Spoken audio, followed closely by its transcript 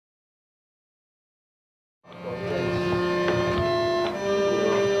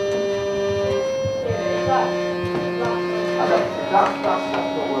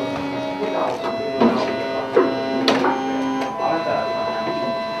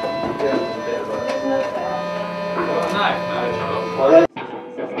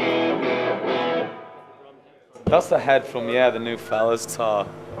That's the head from, the New Fellas tour.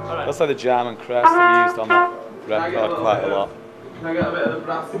 That's like the German crest that we used on that record quite a lot. Can I get a bit of the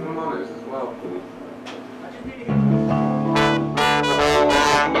brass in the monos as well, please?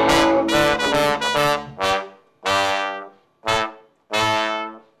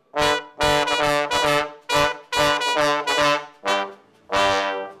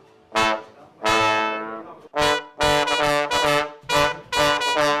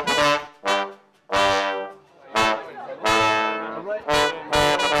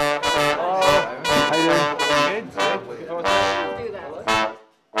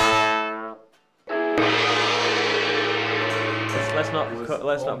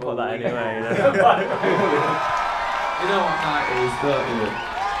 Let's not put that anyway. You know? You know what night it is, don't you?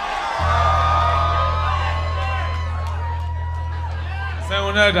 So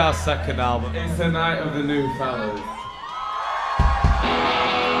we'll know our second album. It's the night of the New Fellas.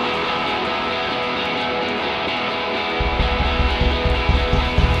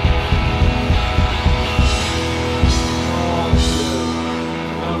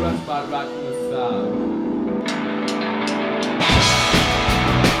 No rest back right from the start.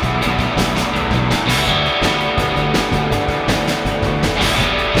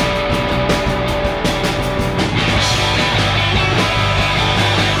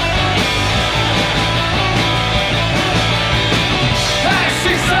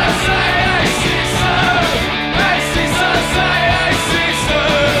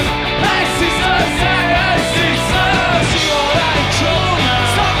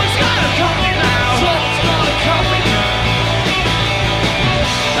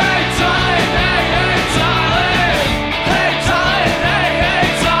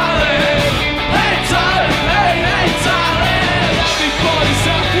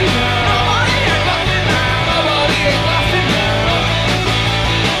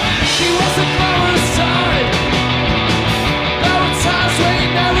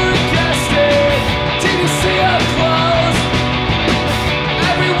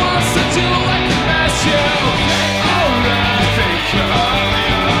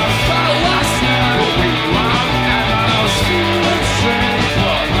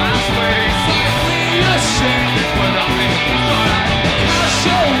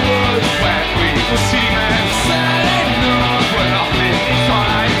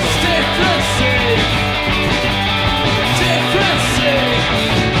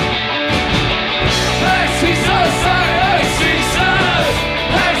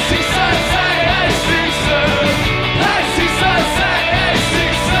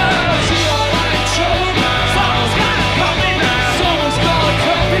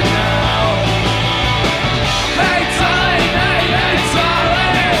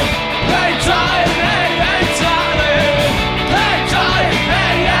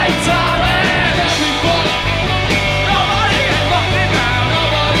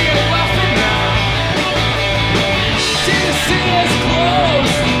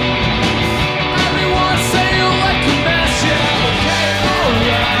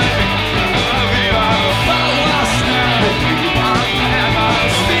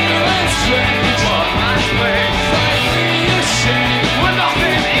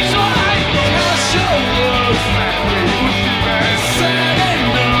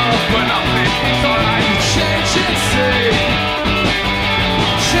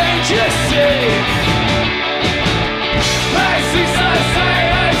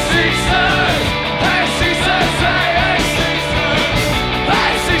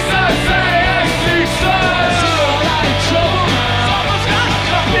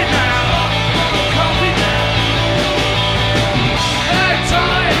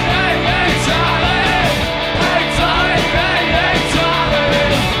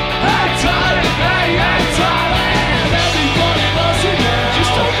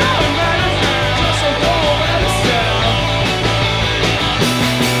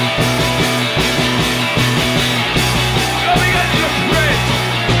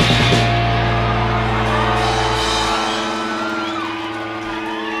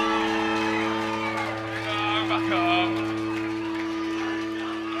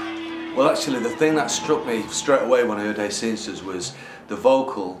 Well, actually, the thing that struck me straight away when I heard Hey Scenesters was the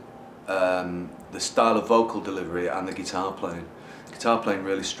vocal, the style of vocal delivery and the guitar playing. The guitar playing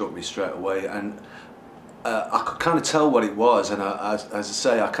really struck me straight away, and I could kind of tell what it was, and as I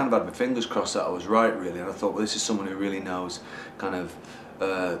say, I kind of had my fingers crossed that I was right, really, and I thought, well, this is someone who really knows kind of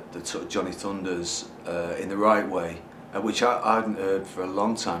the sort of Johnny Thunders in the right way, which I hadn't heard for a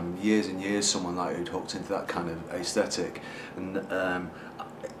long time, years and years, someone like who'd hooked into that kind of aesthetic. And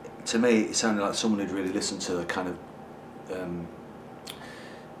to me, it sounded like someone who'd really listened to the kind of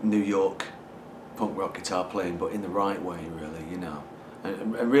New York punk rock guitar playing, but in the right way, really, you know,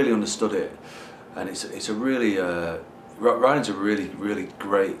 and really understood it. And it's a really Ryan's a really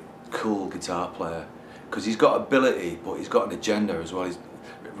great, cool guitar player, because he's got ability, but he's got an agenda as well.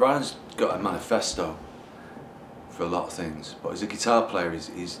 Ryan's got a manifesto for a lot of things, but as a guitar player,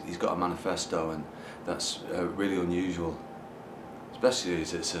 he's got a manifesto, and that's really unusual. Especially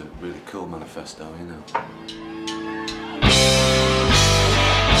as it's a really cool manifesto, you know.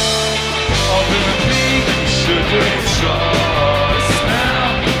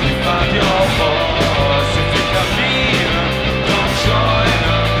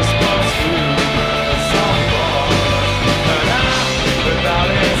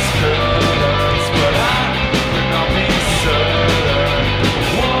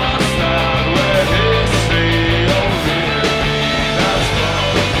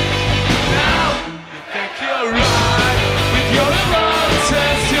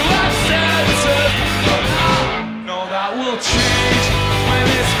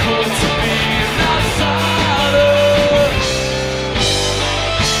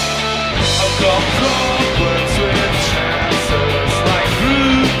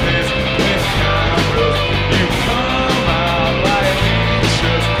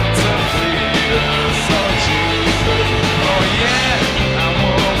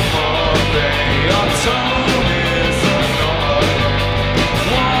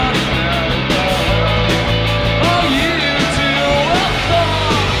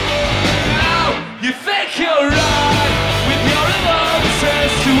 You're right with your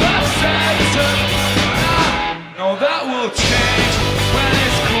reluctance to accept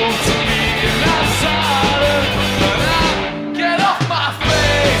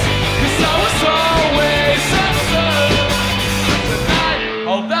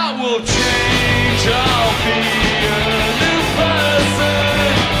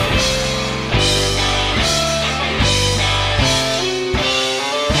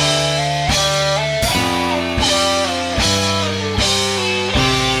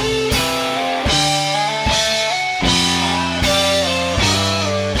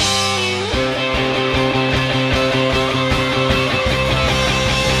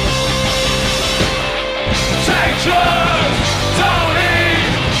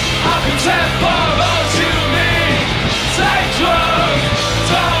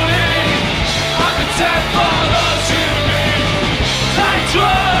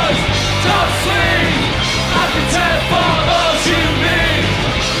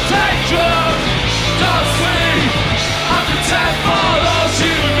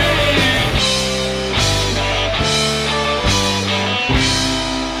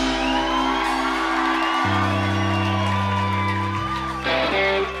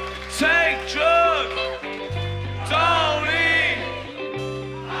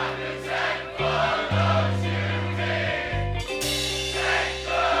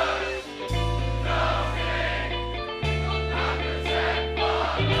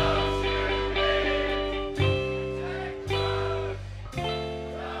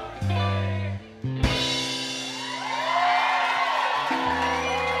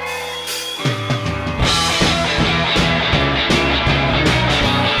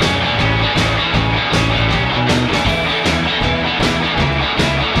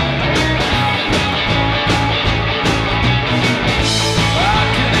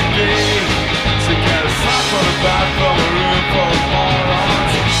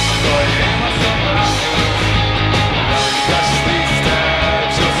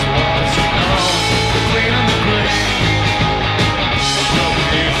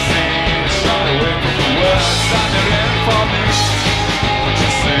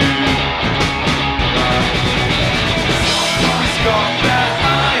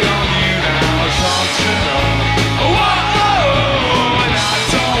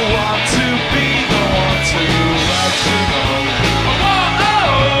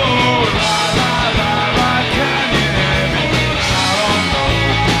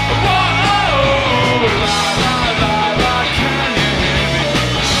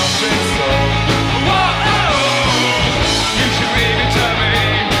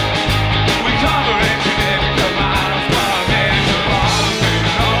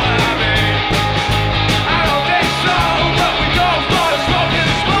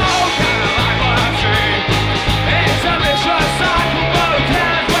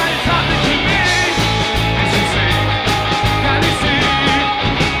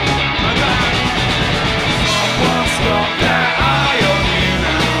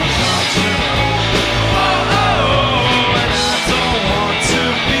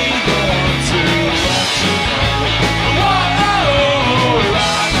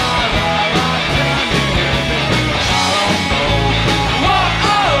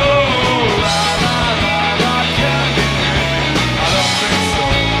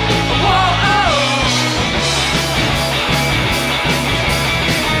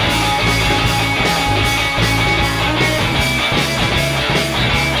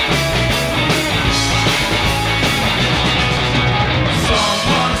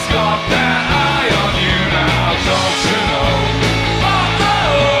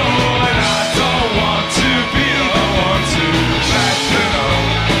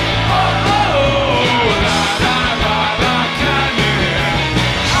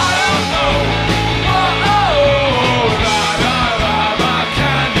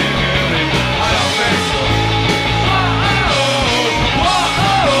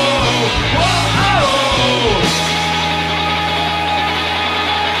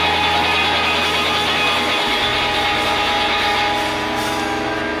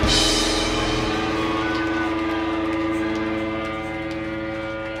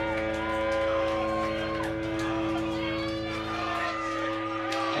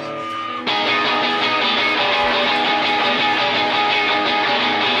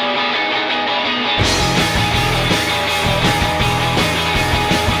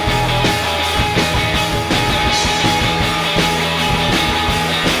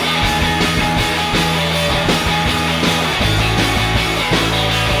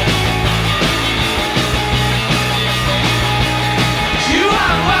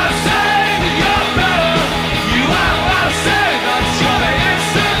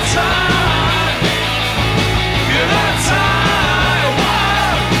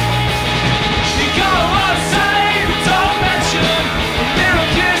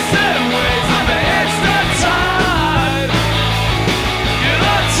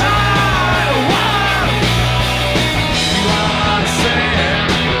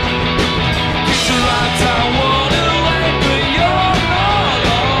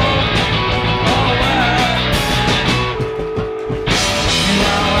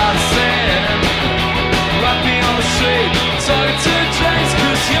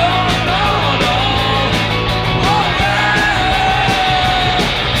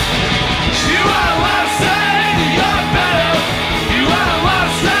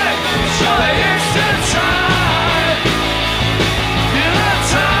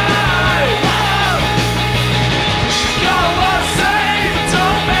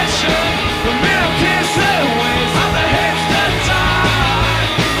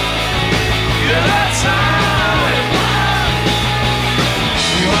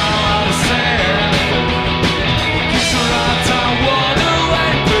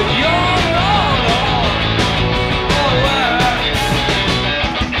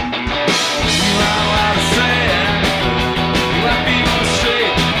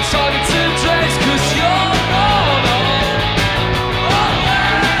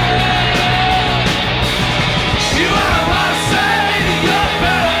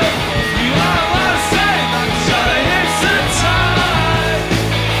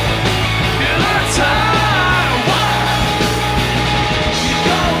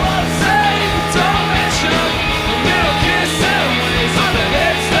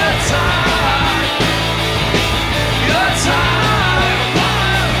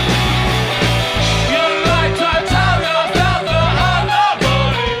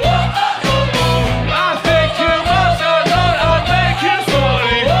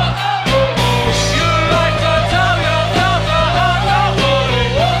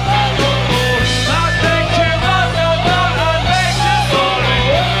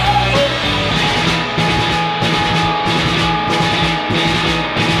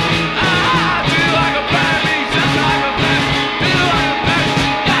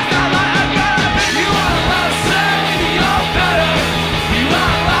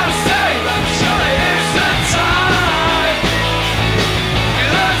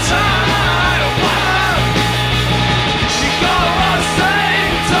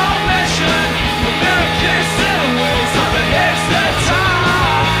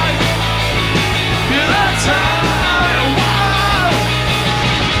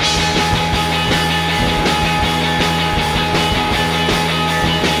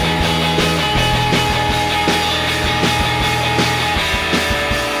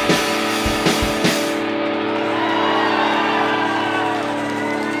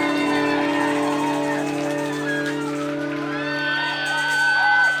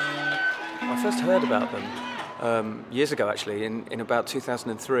first heard about them years ago, actually, in about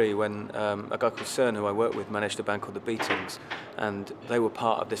 2003, when a guy called Cern, who I worked with, managed a band called the Beatings, and they were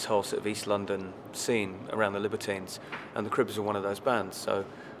part of this whole sort of East London scene around the Libertines, and the Cribs were one of those bands. So,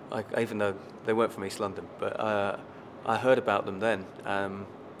 even though they weren't from East London, but I heard about them then.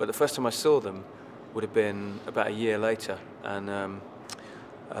 But the first time I saw them would have been about a year later, and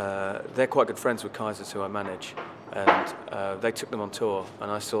they're quite good friends with Kaisers, who I manage, and they took them on tour, and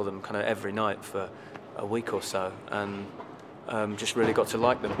I saw them kind of every night for a week or so, and just really got to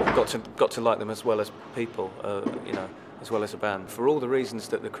like them. Got to like them as well as people, you know, as well as a band, for all the reasons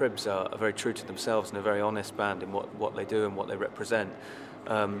that the Cribs are very true to themselves and a very honest band in what they do and what they represent.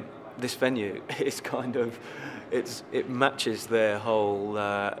 This venue is kind of, it matches their whole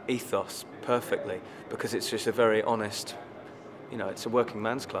ethos perfectly, because it's just a very honest, you know, it's a working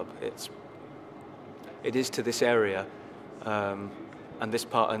man's club. It is to this area, and this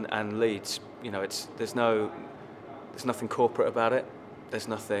part and Leeds. You know, there's nothing corporate about it. There's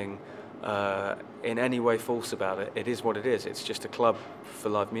nothing in any way false about it. It is what it is. It's just a club for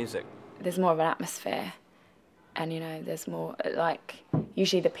live music. There's more of an atmosphere, and you know, there's more, like,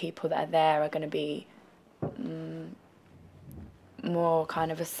 usually the people that are there are going to be more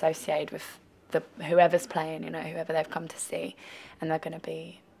kind of associated with whoever's playing, you know, whoever they've come to see, and they're going to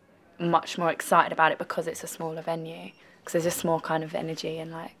be much more excited about it because it's a smaller venue, because there's just more kind of energy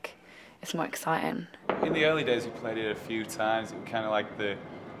and, like, it's more exciting. In the early days, we played it a few times. It was kind of like the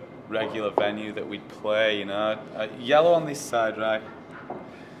regular venue that we'd play, you know. Yellow on this side, right?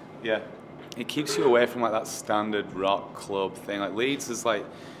 Yeah. It keeps you away from like that standard rock club thing. Like Leeds has like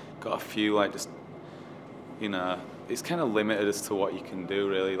got a few like just, you know, it's kind of limited as to what you can do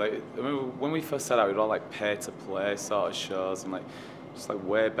really. Like I remember when we first set out, we'd all like pay to play sort of shows, and like just like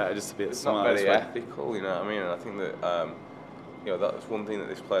way better just to be at It's not very ethical, you know what I mean? And I think that you know, that's one thing that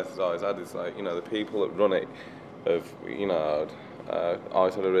this place has always had, is like, you know, the people that run it have, you know,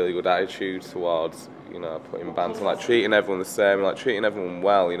 always had a really good attitude towards, you know, putting bands on, like treating everyone the same, like treating everyone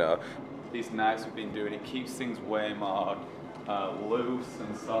well, you know. These nights we've been doing, it keeps things way more loose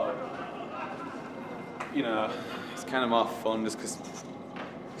and sort of, you know, it's kind of more fun just because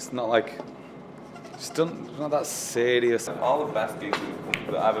it's not like, it's not that serious. All the best gigs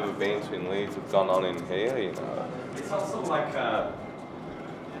that I've ever been to in Leeds have gone on in here, you know. It's also like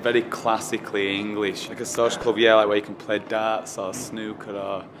very classically English, like a social club, yeah, like where you can play darts or snooker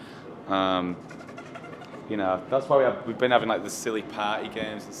or, you know, that's why we've been having like the silly party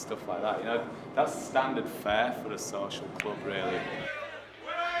games and stuff like that, you know. That's standard fare for a social club, really.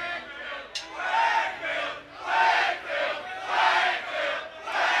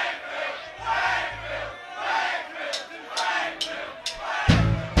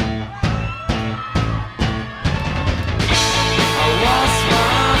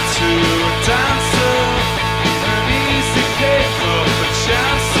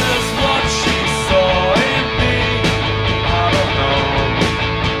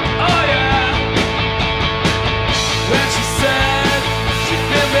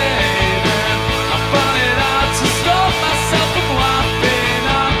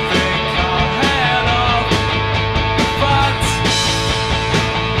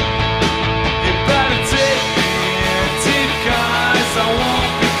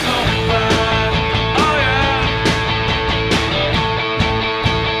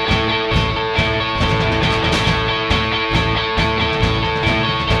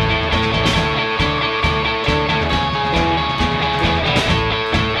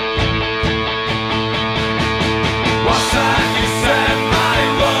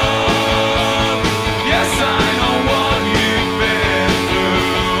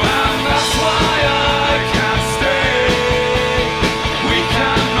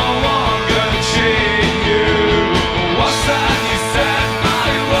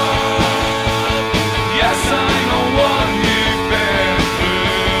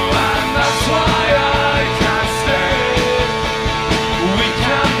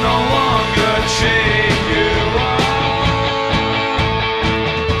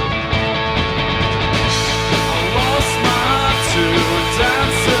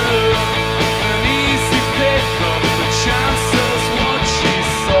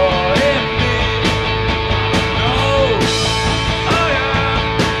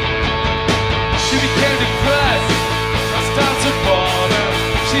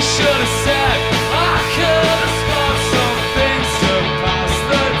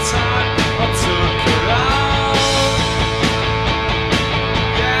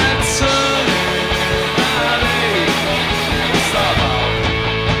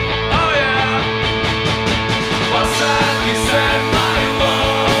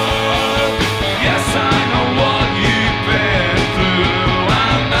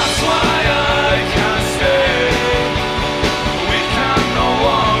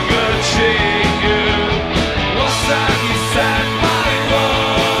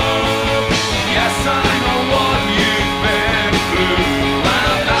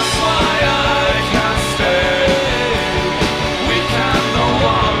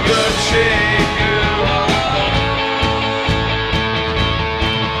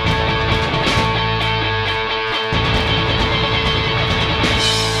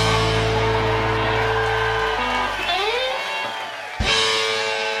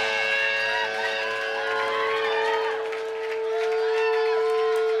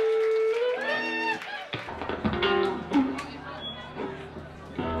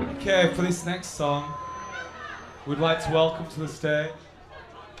 for this next song, we'd like to welcome to the stage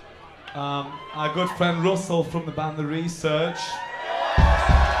our good friend Russell from the band The Research,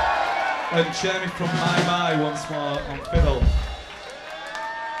 and Jeremy from My once more on fiddle.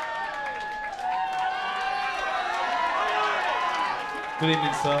 Good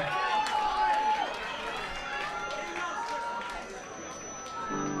evening, sir.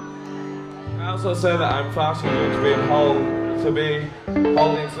 I also say that I'm far too young to be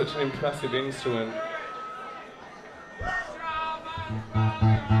holding such an impressive instrument.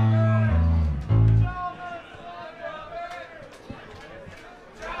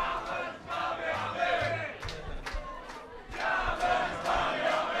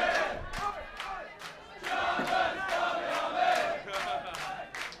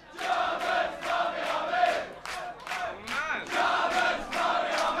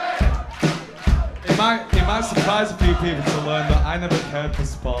 It might surprise a few people to learn that I never cared for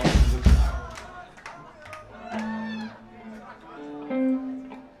sports as a child.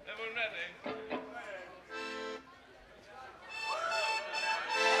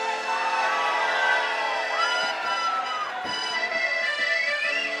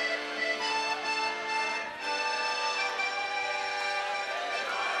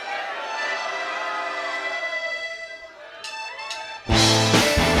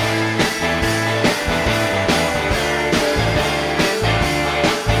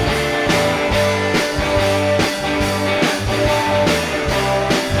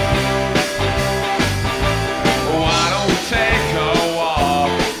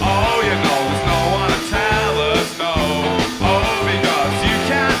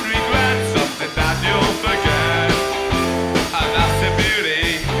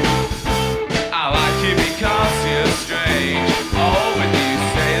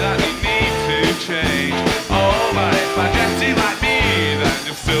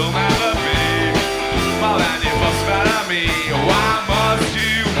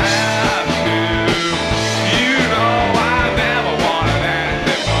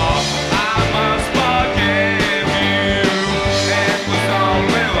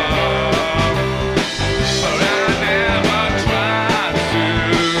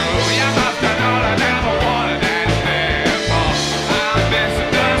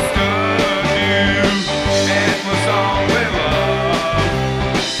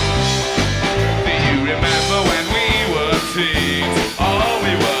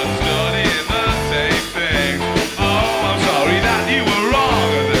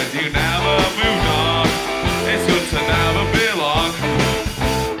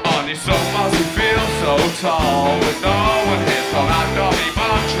 Tall with no one here, so I don't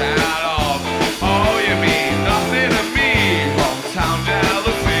even chat off. Oh, you mean nothing to me, hometown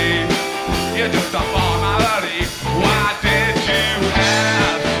jealousy. You're just a formality. Why did you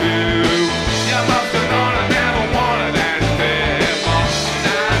have to? You must have known I never wanted anything more.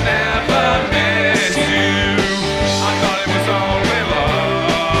 I never missed you. I thought it was only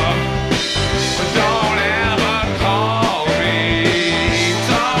love. But don't ever call me.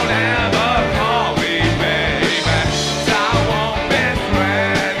 Don't ever call me.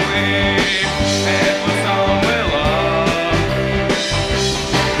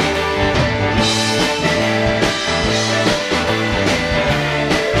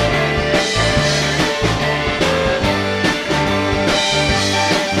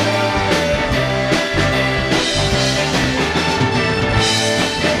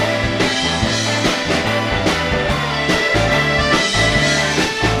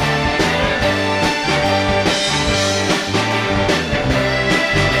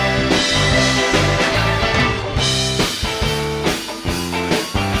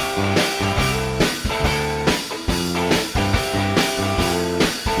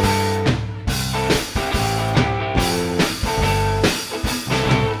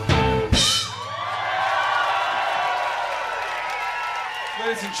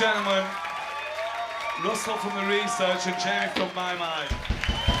 Ladies and gentlemen, Russell from The Research and Jamie from My Mind.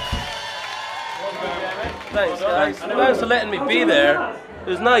 Thanks, guys. Thanks for letting me be there. It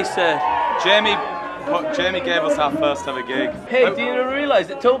was nice. Jamie gave us our first ever gig. Hey, do you realise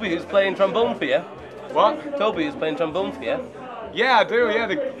that Toby who's playing trombone for you? What? Toby who's playing trombone for you? Yeah, I do, yeah.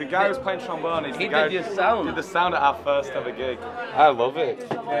 The guy who's playing trombone, He did your sound. Did the sound at our first ever gig. I love it.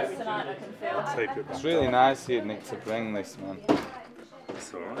 It's really nice of you, Nick, to bring this, man.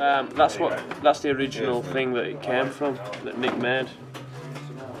 That's the original thing that it came from, that Nick made.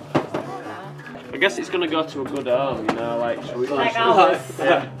 I guess it's going to go to a good home, you know, like ours.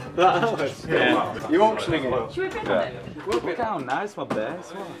 Yeah. Yeah. You auctioning it? Should we bring it? Look how nice my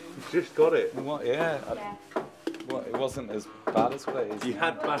bass was. Just got it. What? Yeah. it wasn't as bad as what it is. You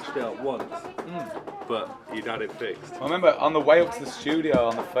had bashed it up once, but you'd had it fixed. I remember on the way up to the studio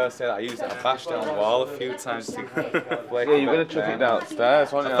on the first day that I used it, I bashed it on the wall a few times to break Yeah, you're going to chuck it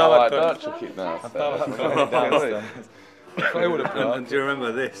downstairs, weren't you? I thought I don't chuck it downstairs. I thought I'd put it downstairs. I thought it would have And do you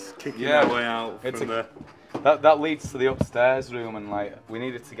remember this? Kicking our way out from the... That leads to the upstairs room, and like we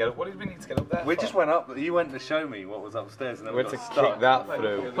needed to get up. What did we need to get up there? We just went up. You went to show me what was upstairs, and then we had to kick that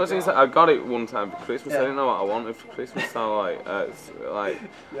through. Plus, it's like, I got it one time for Christmas. I didn't know what I wanted for Christmas, so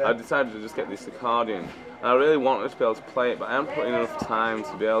I decided to just get this accordion. And I really wanted to be able to play it, but I haven't put in enough time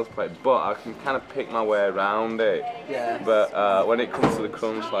to be able to play it. But I can kind of pick my way around it. Yeah. But when it comes to the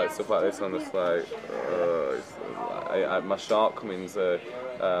crunch, like stuff like this, I'm just like, my shortcomings are,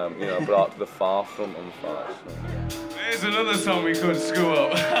 brought to the forefront, unfortunately. Here's another song we could screw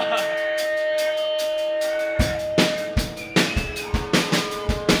up.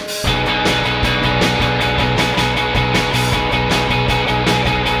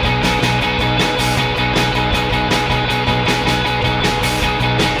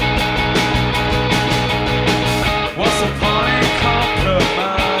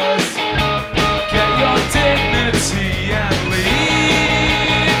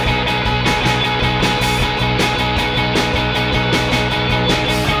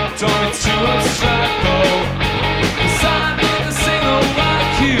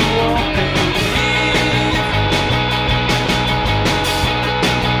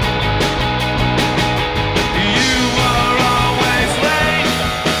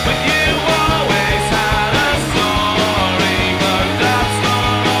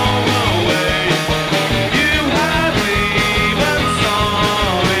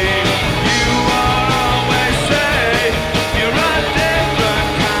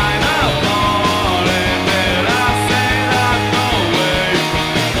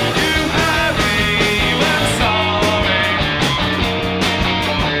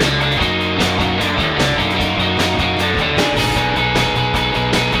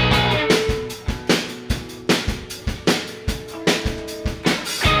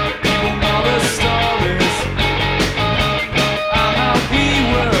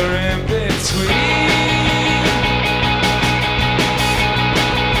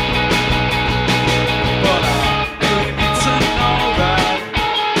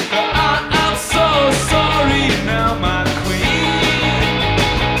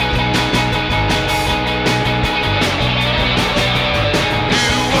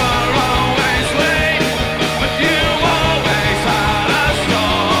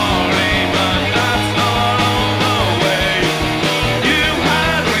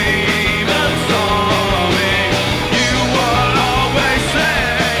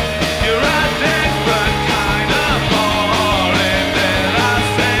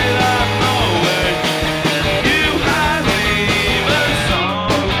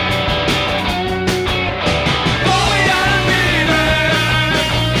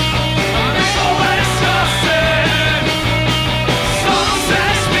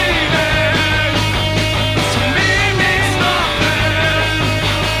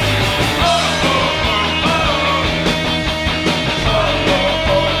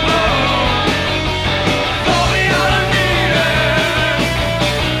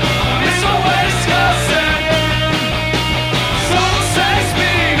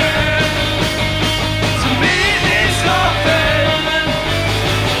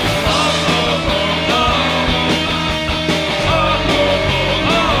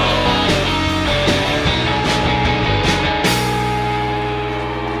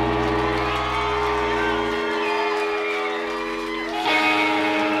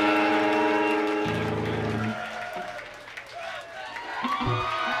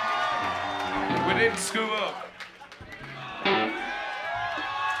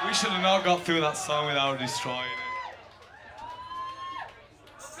 We should have not got through that song without destroying it.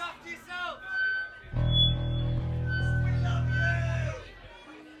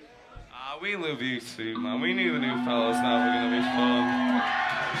 We love you too, man. We knew the new fellas now were gonna be fun.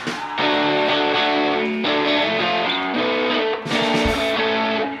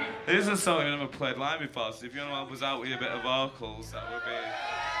 This is a song I've never played live before, so if you want to help us out with a bit of vocals, that would be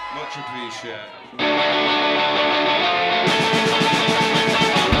much appreciated.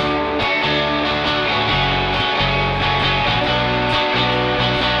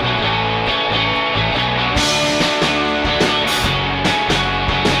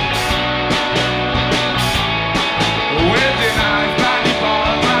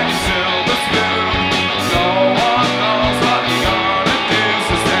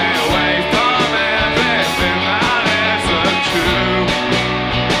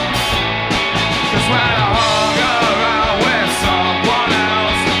 When I hung up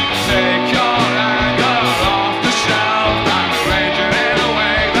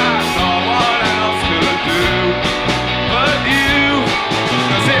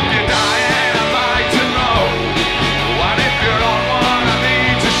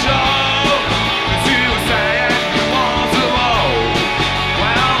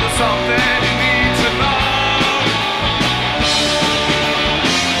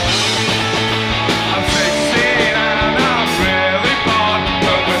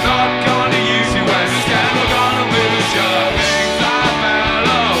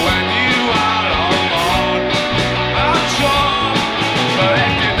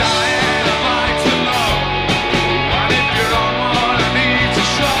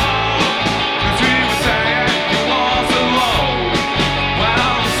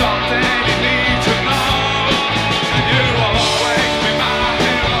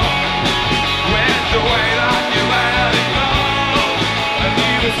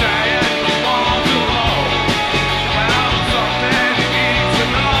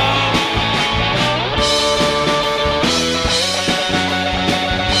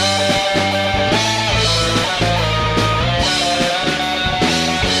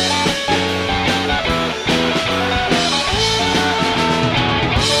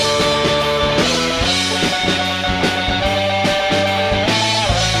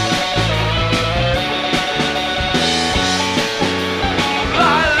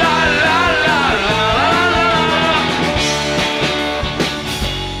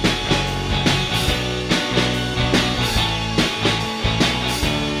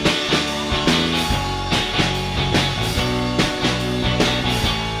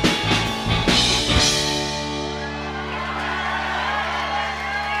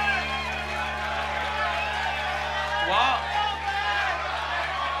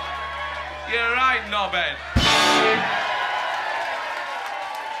knobhead.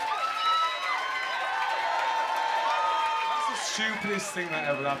 That's the stupidest thing that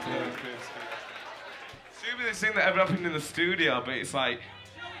ever happened. Stupidest thing that ever happened in the studio, but it's like,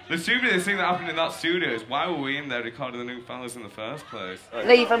 the stupidest thing that happened in that studio is why were we in there recording the New Fellas in the first place?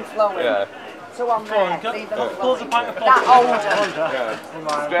 Leave them flowing. Yeah. So on there, leave them flowing. That older. Yeah.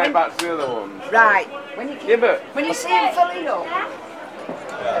 Straight back to the other ones. Right. When you see him filling up,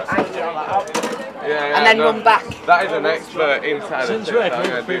 yeah, and then run back. That is an expert inside of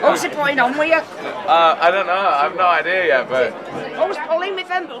things. What's he putting on with you? I don't know, I have no idea yet, but... Who's pulling with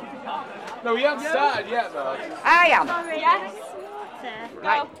him? No, we haven't started yet, though. I am. Yes.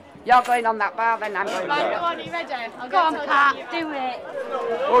 Right. You're going on that bar, then I'm going on. Go on, are you ready? Go on, Kat, do it.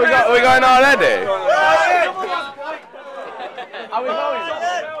 Oh, are we going already? Are we going?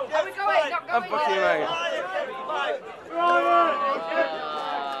 Are we going? Not going. I'm fucking right.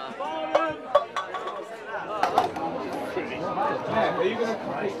 Are you going to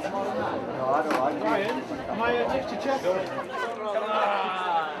compete tomorrow night? No, I don't like it. Ryan, am I next to Jeff?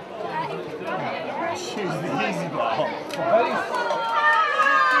 Choose the easy ball.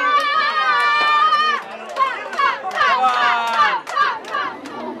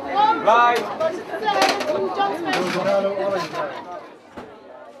 Right.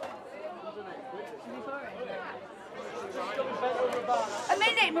 A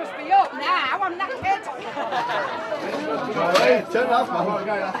minute must be up now. I'm knackered. Turn it off, man. We're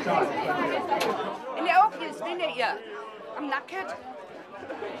going last time. Isn't it obvious, isn't it, yeah? I'm knackered.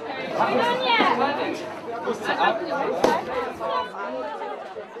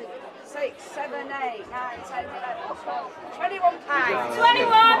 6, 7, 8, 9, 10, 11, 12, 21 pounds.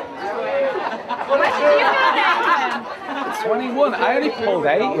 21! 21? I only pulled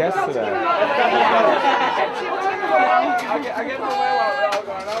 8 yesterday. I get my way out there all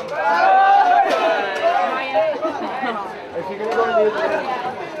going on there. If you're going to go in the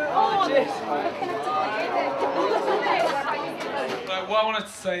Right, what I wanted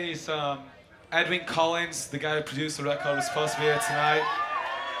to say is Edwin Collins, the guy who produced the record, was supposed to be here tonight.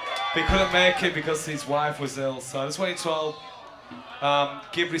 He couldn't make it because his wife was ill, so I just wanted to all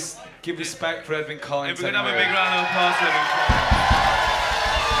give respect for Edwin Collins. If we can have a big round of applause for Edwin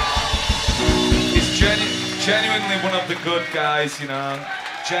Collins. He's genuinely one of the good guys, you know.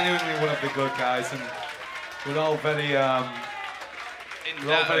 Genuinely one of the good guys, and we're all very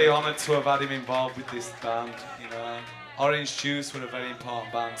honoured to have had him involved with this band, you know. Orange Juice were a very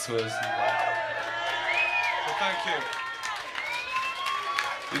important band to us. So thank you.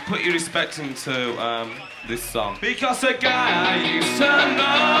 We put your respect into this song. Because a guy I used to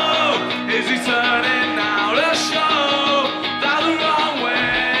know is returning now to show that the wrong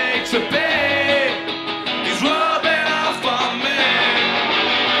way to be is rubbing off on me.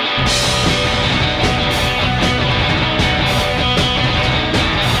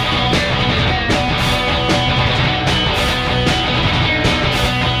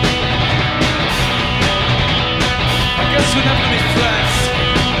 I guess we're never gonna be friends.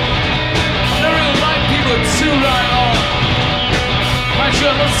 Too right on. Mind you, I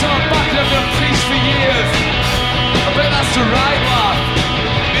love someone back and I've been preached for years. I bet that's the right one.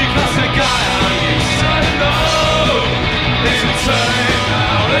 Because the guy I used to know is returning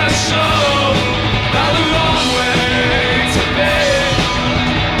now to show that the wrong way to be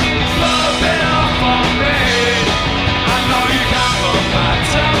is rubbing off on me. I know you can't come back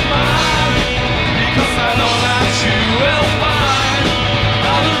to mine, because I know that you will find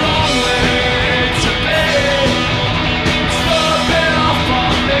that the wrong way.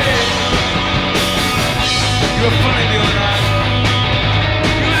 You were funny the other night.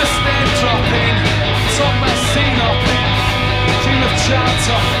 You were just name dropping, talking about scene hopping, dream of child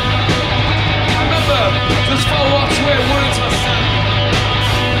talking. I remember just for what's away worrying to myself.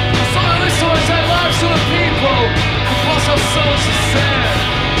 Some of this always had lives full of people who plus have so much to say.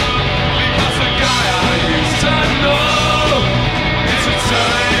 Because the guy I used to know is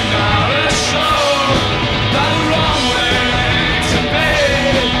returning now to show that the wrong way to be.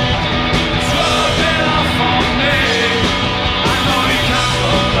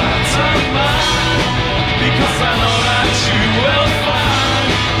 Because I know that you will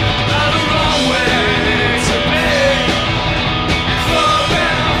find that the wrong way to be is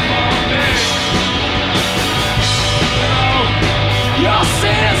rubbing off on me. You know,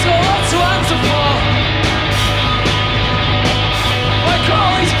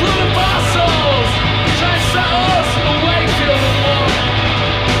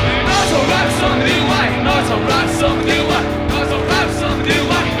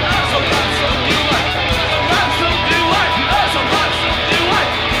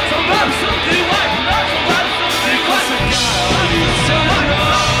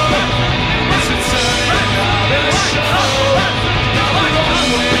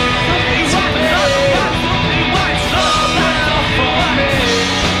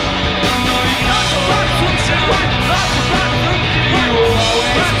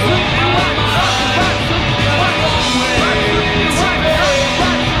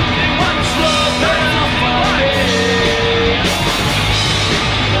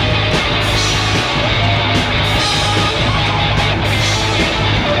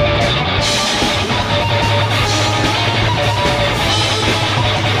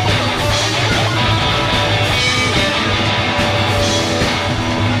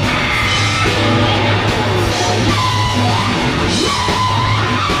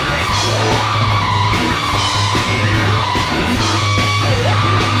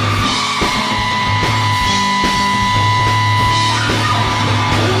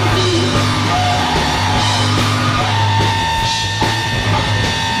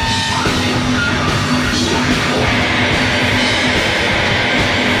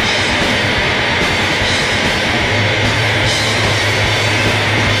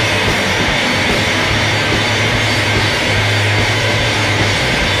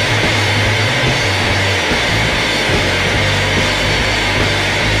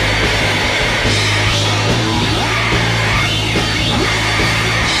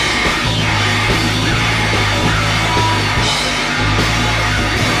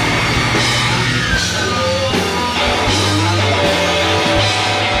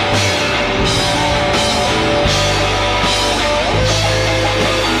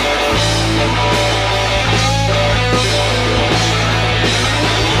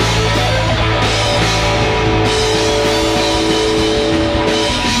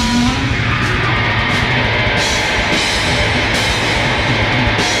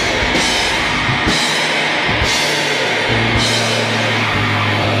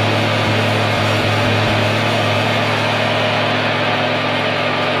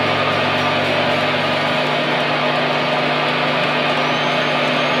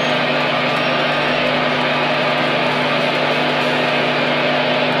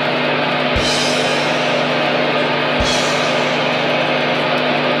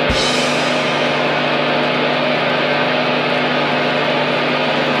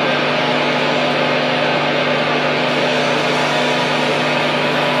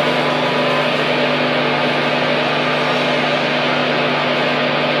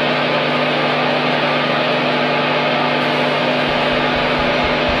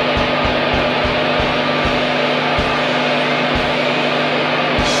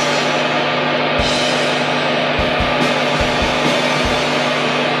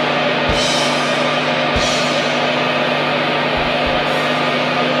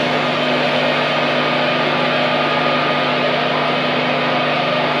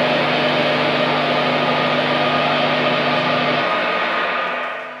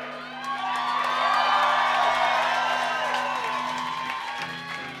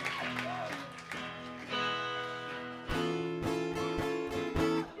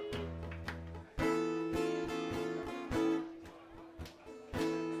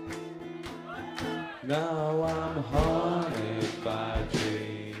 Now I'm haunted by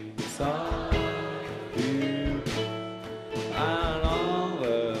dreams of you and all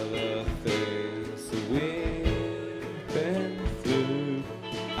of the things that we've been through.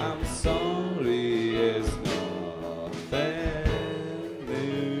 I'm sorry, it's nothing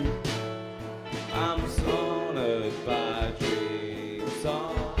new. I'm haunted by dreams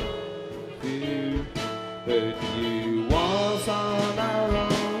of you, but you was on our own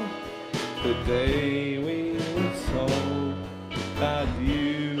the day we were told that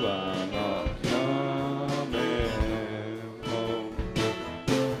you are not coming home.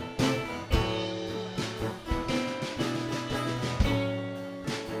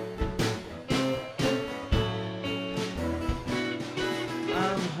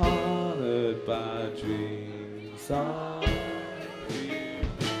 I'm haunted by dreams of you.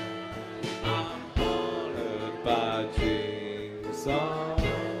 I'm haunted by dreams of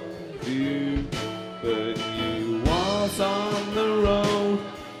you, but you was on the road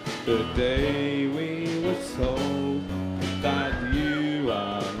the day we were told that you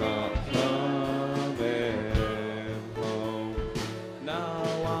are not coming home. Now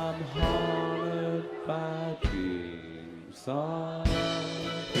I'm haunted by dreams of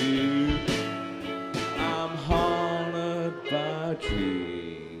you. I'm haunted by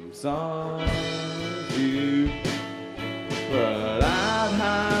dreams of you, but I've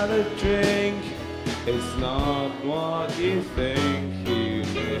had a drink. It's not what you think. You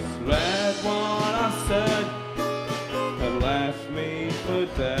misread what I said and left me for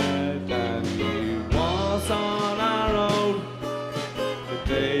dead. And you was on our own the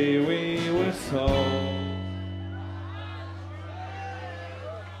day we were told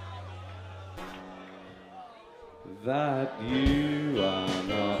that you are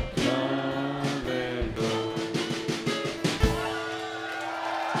not coming home.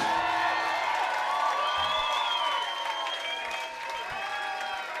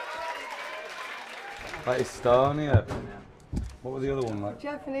 Like Estonia. What was the other one like?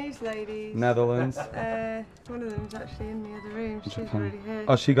 Japanese ladies. Netherlands. One of them's actually in the other room. She's already here.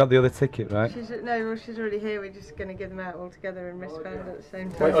 Oh, she got the other ticket, right? She's she's already here. We're just going to give them out all together and wristband at the same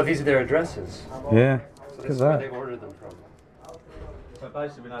time. Wait, oh, these are their addresses? Yeah. So this is where they've ordered them from. So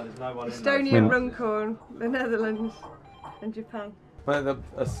basically, no, there's no one Estonia, Runcorn, the Netherlands, and Japan. But the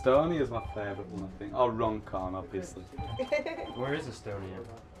Estonia is my favourite one, I think. Oh, Runcorn, obviously. Where is Estonia?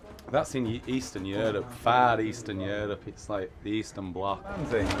 That's in Eastern Europe, far Eastern Europe. It's like the Eastern Bloc.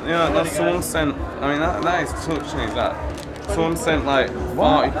 Yeah, that someone sent. I mean, that is touching. Is that someone sent like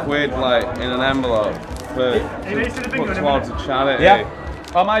 40 quid like in an envelope for put towards a charity. Yeah.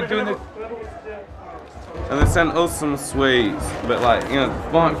 Am I doing it? And they sent us some sweets, but like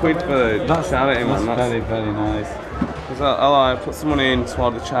 40 quid for the charity. That's man. very, very nice. I put some money in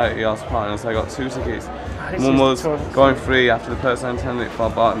toward the charity I was part of, so I got 2 tickets. One was going free after the person I intended it for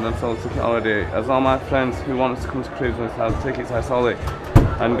bought and then sold the ticket already. As all my friends who wanted to come to Cribsmas had tickets, I sold it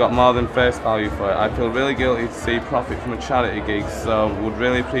and got more than face value for it. I feel really guilty to see profit from a charity gig, so would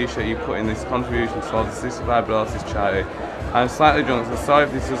really appreciate you putting this contribution towards the cystic fibrosis charity. I'm slightly drunk, so sorry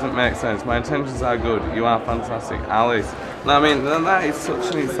if this doesn't make sense. My intentions are good. You are fantastic, Alice. No, I mean that is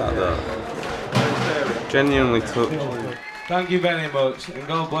touching, is that though? Genuinely touching. Thank you very much, and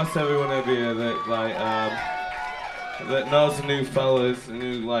God bless everyone over here that that knows the new fellas and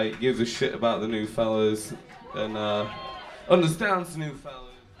who like gives a shit about the new fellas and understands the new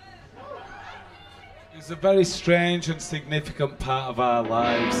fellas. It's a very strange and significant part of our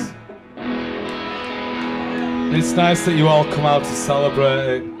lives. It's nice that you all come out to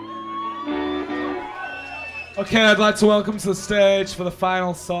celebrate it. Okay, I'd like to welcome to the stage for the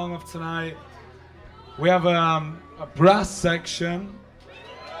final song of tonight. We have a brass section,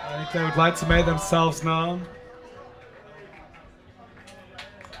 and if they would like to make themselves known.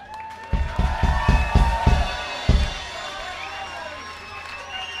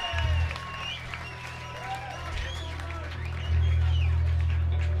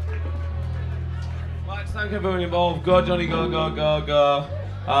 I'd like to thank everyone involved. Go Johnny, go, go, go, go.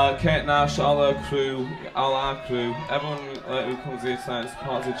 Kate Nash, all our crew, everyone who comes here tonight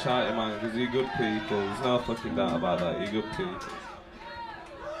supports the charity, man, because you're good people. There's no fucking doubt about that. You're good people.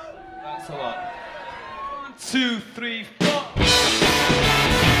 That's a lot. 1, 2, 3, 4.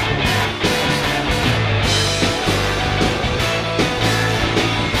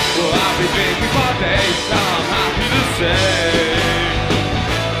 Well, I've been drinking for days, I'm happy to say.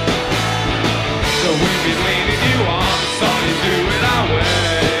 So we've been leading you on, so you do it our way.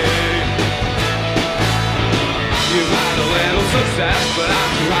 You've had a little success, but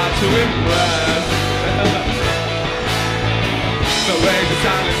I'm too hard to impress. The way the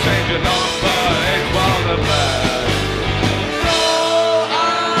time is changing on, but it's the bad. No,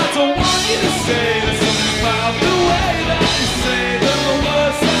 I don't want you to say there's something about the way that you say the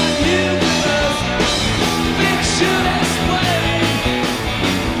words that you understand. Things should explain.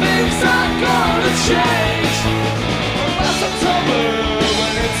 Things are gonna change. Last October,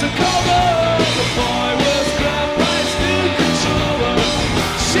 when it's a cover, the boy was grabbed by his new controller,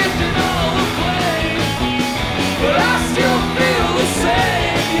 shifting all the blame. But I still feel the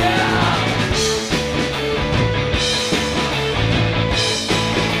same, yeah.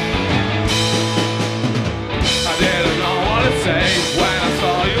 I didn't know what to say when I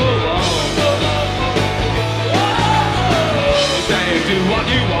saw you alone. You say you do what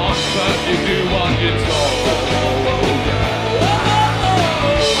you want, but you do what you're told.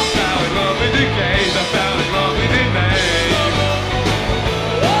 I fell in love with the gaze, I fell in love with your name.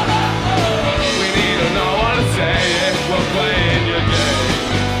 We need to know what to say if we're playing your game.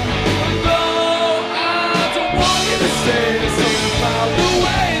 No, I don't want you to say there's something about the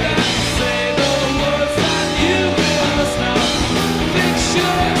way that you say the words that you realize now. Things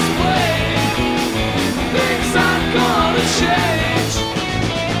should explain. Things aren't gonna change.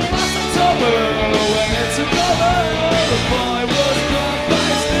 Last October, when it took over, the boy was grabbed by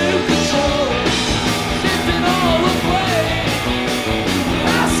his new controller, shifting all the blame. I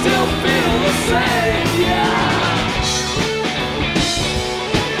still feel the same, yeah.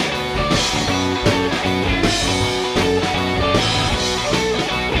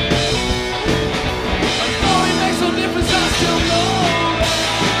 It makes no difference, I still know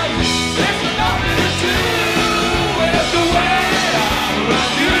that there's nothing to do with the way I'm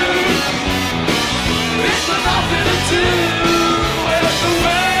around you. There's nothing to do with the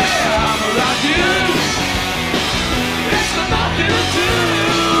way I'm around you. There's nothing to do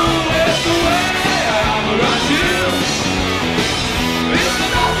with the way I'm around you. There's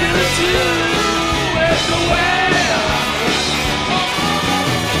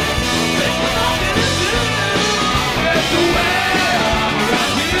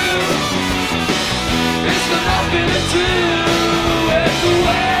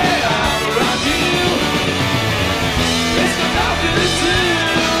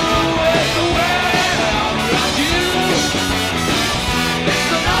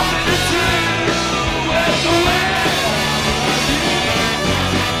nothing to do with the way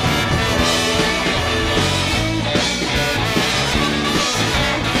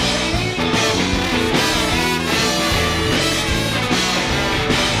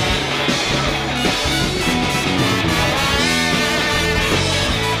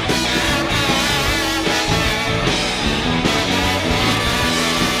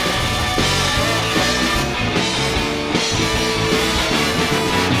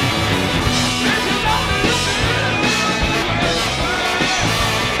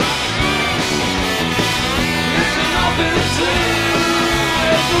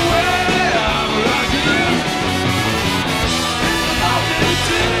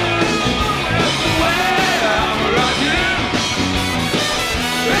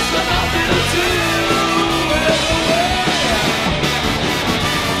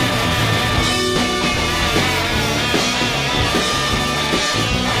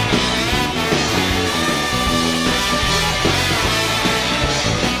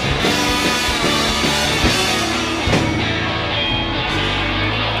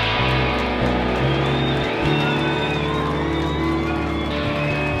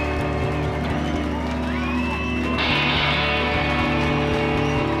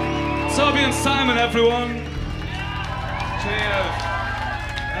Toby and Simon, everyone. Cheers.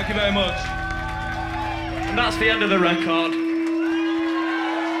 Thank you very much. And that's the end of the record.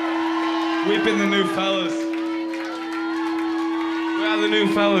 We've been the new fellas. We are the new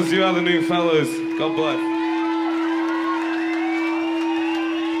fellas, you are the new fellas. God bless.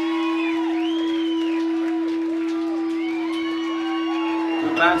 The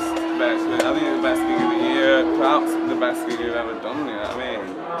best, I think the best gig of the year, perhaps the best gig you've ever done, you know what I mean?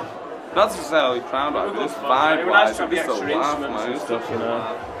 Not necessarily proud of it, but just vibe-wise, it's just a laugh, man. It's stuff, you know. I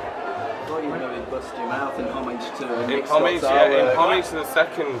thought you were going to bust your mouth in homage to in homage to the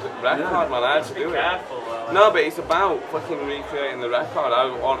second record, man. I had to do it. No, but it's about fucking recreating the record. I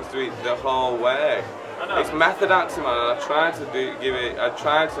wanted to do it the whole way. It's method acting, man, and I tried to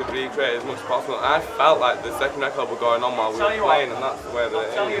recreate as much as possible. I felt like the second record was going on while we were playing, and that's the way that it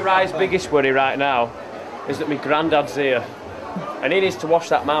is. I'll tell you Rye's biggest worry right now is that my granddad's here. And he needs to wash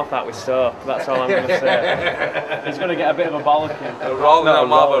that mouth out with soap, that's all I'm going to say. He's going to get a bit of a bollocking. A rolling out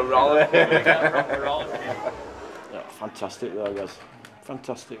more of a rollicking. Yeah, fantastic though, guys.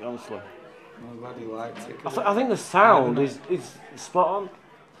 Fantastic, honestly. I'm glad you liked it. I think the sound is spot on.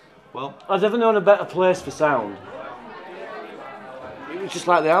 Well, I've never known a better place for sound. It was just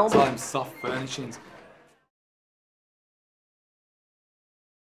like the album. Soft furnishings.